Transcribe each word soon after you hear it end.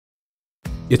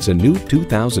It's a new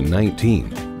 2019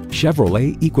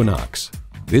 Chevrolet Equinox.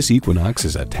 This Equinox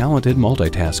is a talented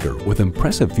multitasker with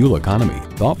impressive fuel economy,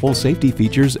 thoughtful safety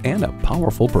features, and a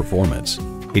powerful performance.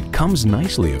 It comes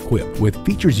nicely equipped with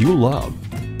features you'll love: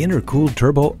 intercooled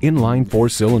turbo inline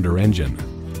 4-cylinder engine,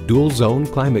 dual zone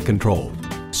climate control,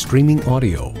 streaming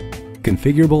audio,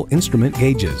 configurable instrument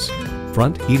gauges,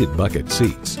 front heated bucket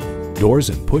seats, doors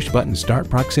and push-button start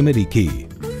proximity key,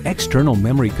 external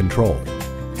memory control,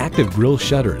 active grille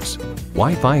shutters,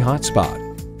 Wi-Fi hotspot,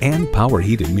 and power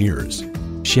heated mirrors.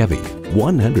 Chevy,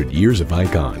 100 years of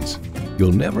icons.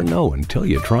 You'll never know until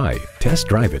you try. Test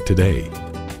drive it today.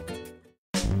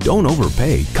 Don't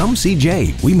overpay. Come see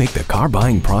Jay. We make the car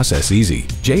buying process easy.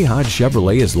 Jay Hodge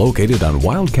Chevrolet is located on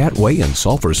Wildcat Way in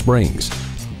Sulphur Springs.